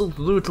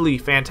absolutely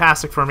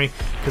fantastic for me,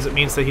 because it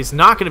means that he's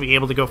not going to be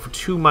able to go for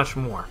too much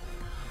more.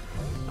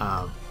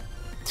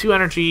 2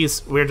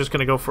 energies, we're just going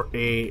to go for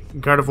a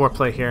Gardevoir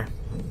play here.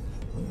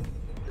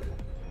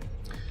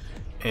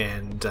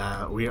 And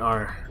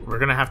we're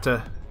going to have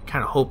to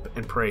kind of hope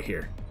and pray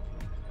here.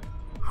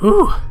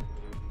 Whew.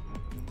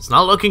 It's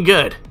not looking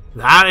good.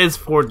 That is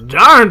for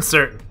darn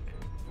certain.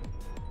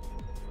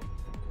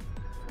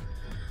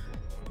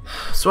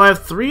 So I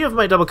have 3 of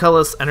my double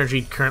colorless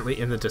energy currently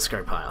in the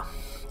discard pile.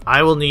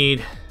 I will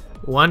need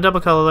 1 double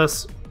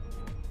colorless.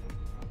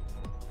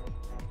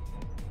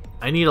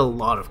 I need a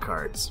lot of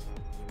cards.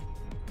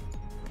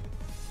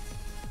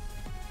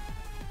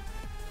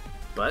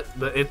 But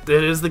it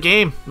is the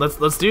game.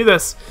 Let's do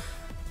this.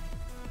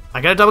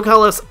 I got a double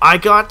colorless. I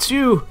got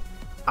 2.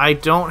 I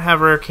don't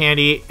have Rare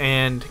Candy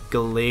and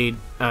Glade.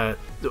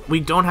 We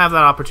don't have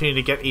that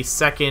opportunity to get a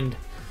second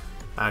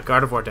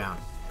Gardevoir down.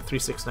 3,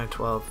 6, 9,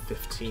 12,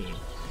 15.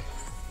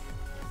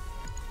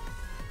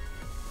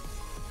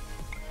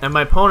 And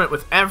my opponent,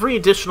 with every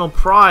additional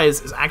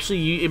prize, is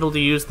actually able to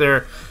use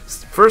their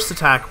first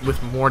attack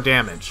with more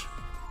damage.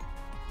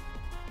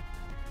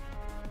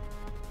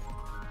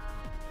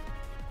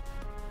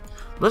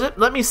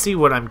 Let me see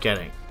what I'm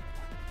getting.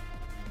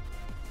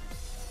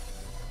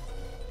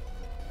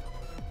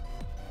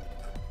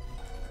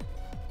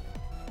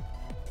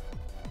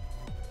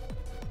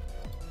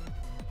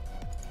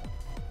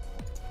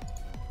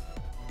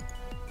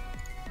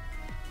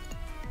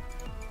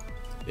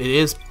 It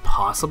is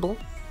possible.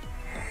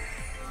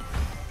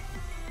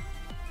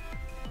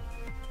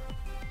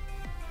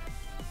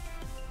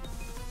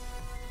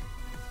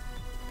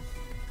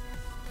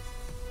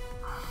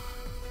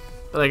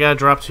 But I gotta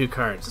drop 2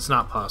 cards. It's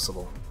not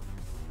possible.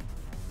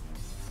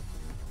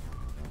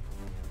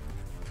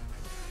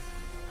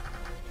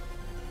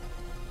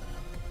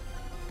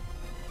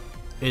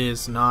 It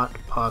is not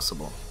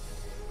possible.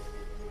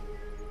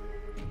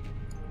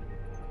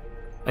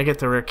 I get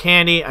the Rare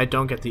Candy. I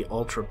don't get the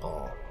Ultra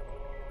Ball.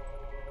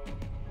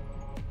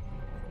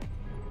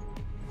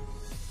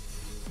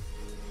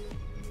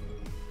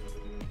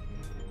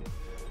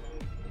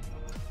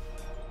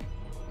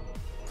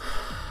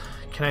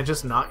 Can I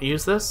just not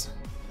use this?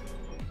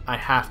 I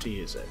have to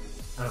use it.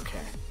 Okay.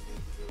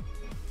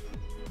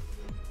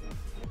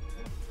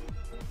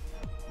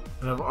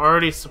 And I've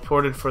already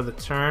supported for the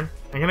turn.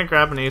 I'm going to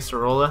grab an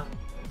Acerola.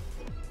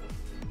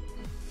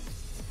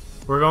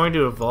 We're going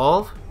to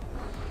evolve.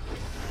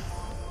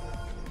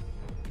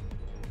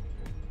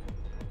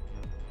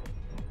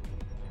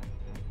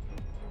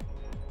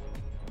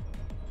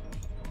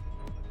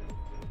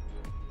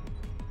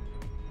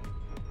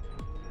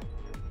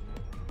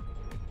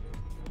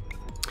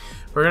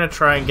 We're going to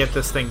try and get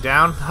this thing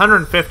down.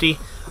 150.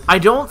 I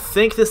don't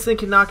think this thing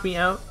can knock me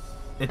out.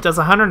 It does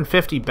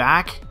 150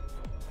 back.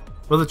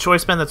 With a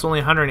Choice Band that's only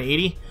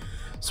 180.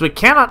 So it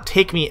cannot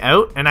take me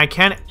out, and I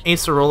can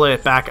Acerola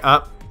it back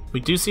up. We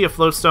do see a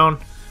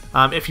Floatstone.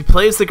 If he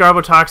plays the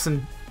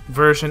Garbotoxin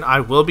version,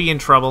 I will be in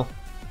trouble.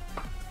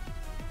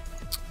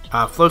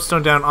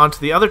 Floatstone down onto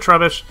the other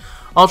Trubbish.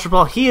 Ultra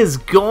Ball. He is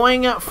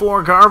going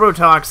for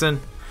Garbotoxin,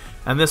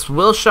 and this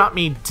will shut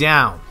me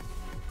down.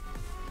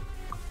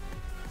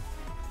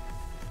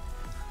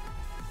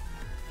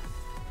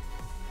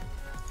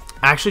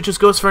 Actually just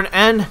goes for an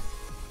N.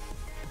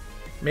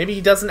 Maybe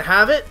he doesn't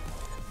have it.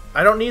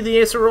 I don't need the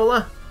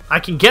Acerola. I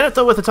can get it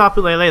though with the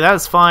Tapu Lele. That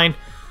is fine.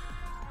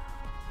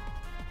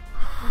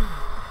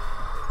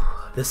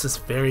 This is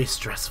very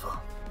stressful.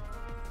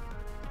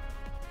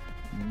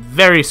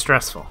 Very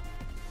stressful.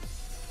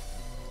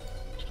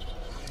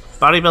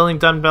 Bodybuilding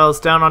dumbbells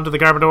down onto the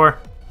Garbodor.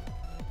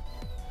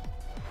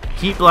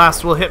 Heat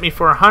Blast will hit me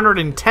for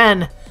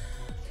 110.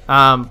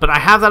 But I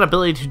have that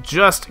ability to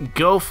just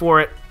go for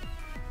it.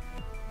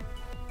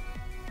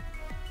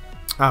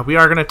 We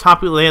are going to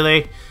Tapu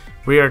Lele.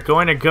 We are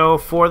going to go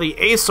for the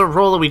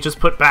Acerola we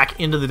just put back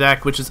into the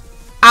deck, which is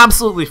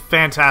absolutely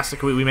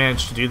fantastic we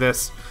managed to do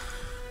this.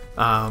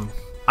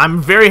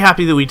 I'm very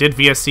happy that we did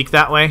VS Seek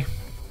that way.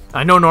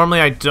 I know normally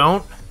I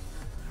don't,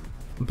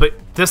 but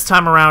this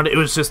time around it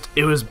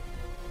was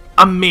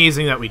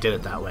amazing that we did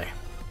it that way.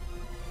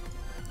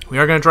 We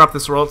are going to drop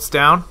this Roltz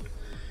down,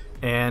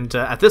 and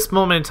at this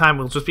moment in time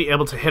we'll just be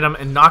able to hit him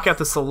and knock out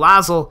the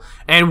Salazzle,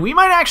 and we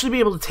might actually be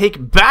able to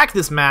take back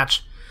this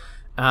match.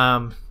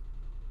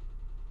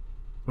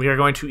 we are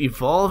going to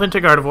evolve into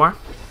Gardevoir.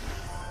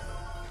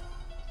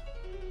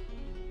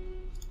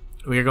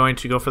 We are going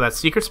to go for that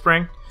Secret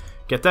Spring,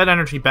 get that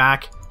energy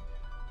back.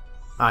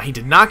 He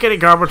did not get a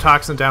Gardevoir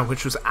Toxin down,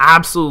 which was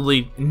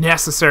absolutely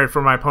necessary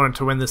for my opponent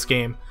to win this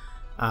game.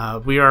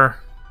 We're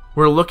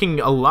looking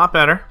a lot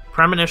better.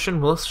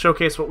 Premonition, we'll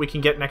showcase what we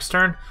can get next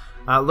turn.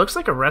 Looks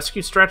like a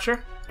Rescue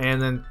Stretcher,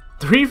 and then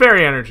 3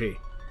 Fairy Energy.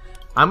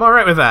 I'm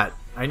alright with that.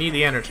 I need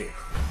the energy,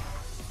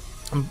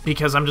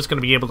 because I'm just going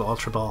to be able to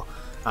Ultra Ball.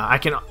 I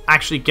can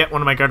actually get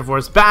one of my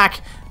Gardevoirs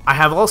back. I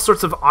have all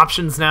sorts of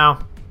options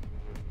now.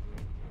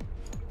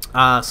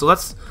 So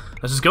let's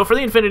just go for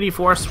the Infinity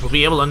Force. We'll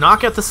be able to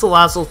knock out the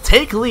Salazzle,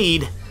 take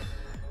lead.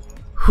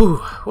 Whew,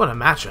 what a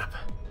matchup.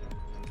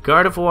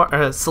 Gardevoir,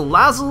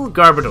 Salazzle,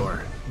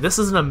 Garbodor. This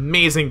is an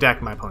amazing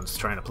deck my opponent's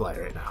trying to play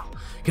right now.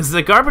 Because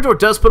the Garbodor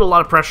does put a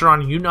lot of pressure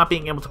on you not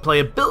being able to play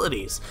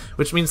abilities,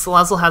 which means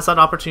Salazzle has that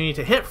opportunity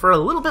to hit for a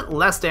little bit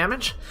less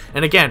damage.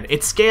 And again,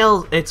 its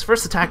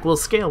first attack will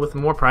scale with the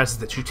more prizes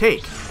that you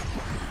take.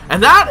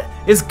 And that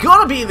is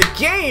gonna be the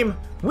game!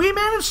 We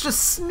managed to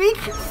sneak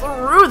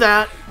through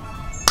that.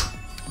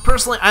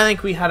 Personally, I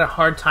think we had a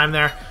hard time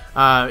there.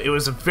 It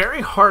was a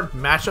very hard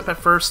matchup at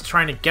first,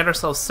 trying to get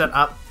ourselves set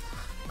up.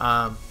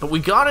 But we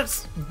got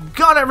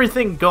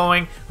everything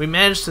going. We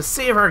managed to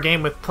save our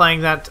game with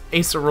playing that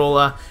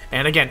Acerola.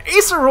 And again,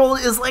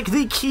 Acerola is like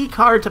the key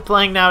card to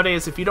playing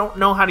nowadays. If you don't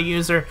know how to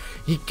use her,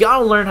 you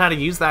gotta learn how to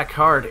use that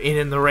card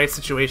in the right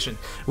situation.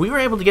 We were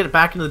able to get it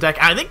back into the deck.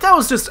 I think that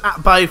was just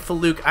by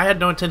fluke. I had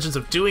no intentions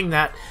of doing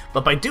that.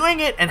 But by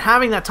doing it and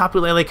having that Tapu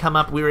Lele come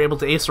up, we were able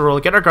to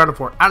Acerola, get our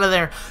Gardevoir out of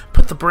there,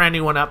 put the brand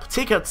new one up,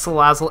 take out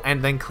Salazzle,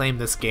 and then claim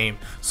this game.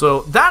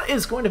 So that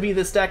is going to be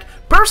this deck.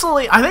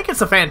 Personally, I think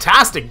it's a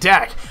fantastic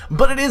deck,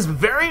 but it is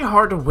very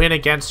hard to win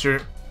against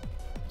your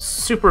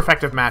super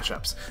effective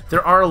matchups.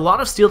 There are a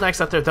lot of steel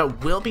decks out there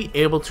that will be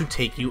able to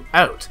take you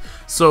out.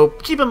 So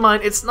keep in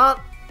mind, it's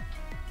not...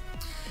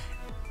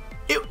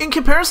 In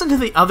comparison to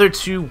the other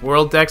 2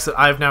 world decks that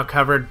I've now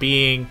covered,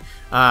 being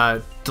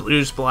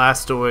Deluge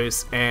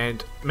Blastoise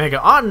and Mega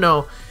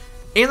Audino,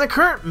 in the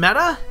current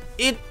meta,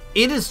 it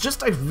is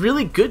just a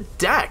really good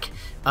deck.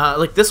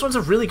 Like, this one's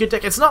a really good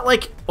deck. It's not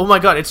like, oh my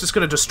god, it's just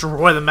going to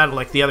destroy the meta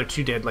like the other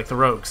 2 did, like the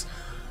Rogues.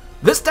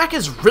 This deck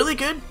is really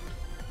good,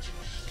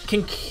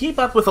 can keep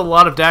up with a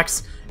lot of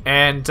decks,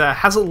 and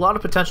has a lot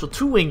of potential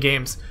to win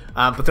games,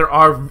 but there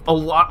are a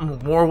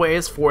lot more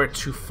ways for it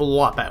to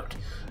flop out.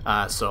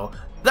 So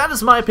that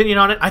is my opinion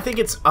on it. I think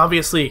it's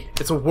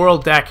a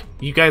world deck.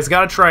 You guys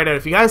gotta try it out.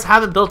 If you guys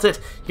haven't built it,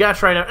 you gotta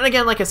try it out. And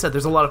again, like I said,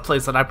 there's a lot of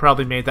plays that I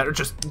probably made that are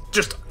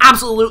just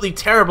absolutely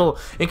terrible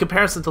in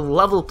comparison to the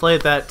level of play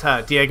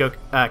that Diego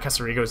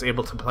Cassiraga was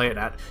able to play it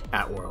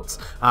at Worlds.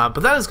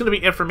 But that is gonna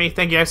be it for me.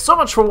 Thank you guys so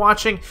much for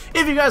watching.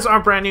 If you guys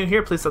aren't brand new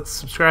here, please hit the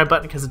subscribe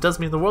button, because it does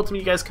mean the world to me.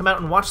 You guys come out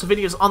and watch the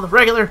videos on the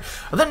regular.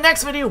 The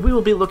next video, we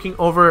will be looking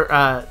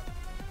over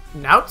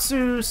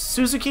Naotsu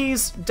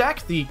Suzuki's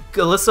deck, the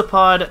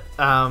Golisopod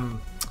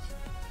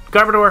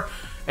Garbodor,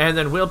 and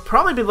then we'll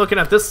probably be looking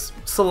at this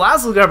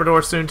Salazzle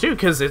Garbodor soon too,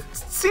 because it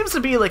seems to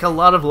be like a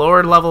lot of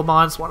lower level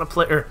mons want to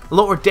play, or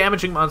lower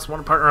damaging mons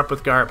want to partner up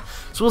with Garb.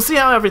 So we'll see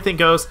how everything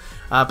goes,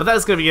 but that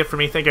is going to be it for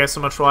me. Thank you guys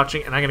so much for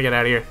watching, and I'm going to get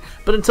out of here.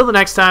 But until the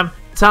next time,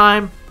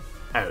 time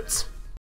out.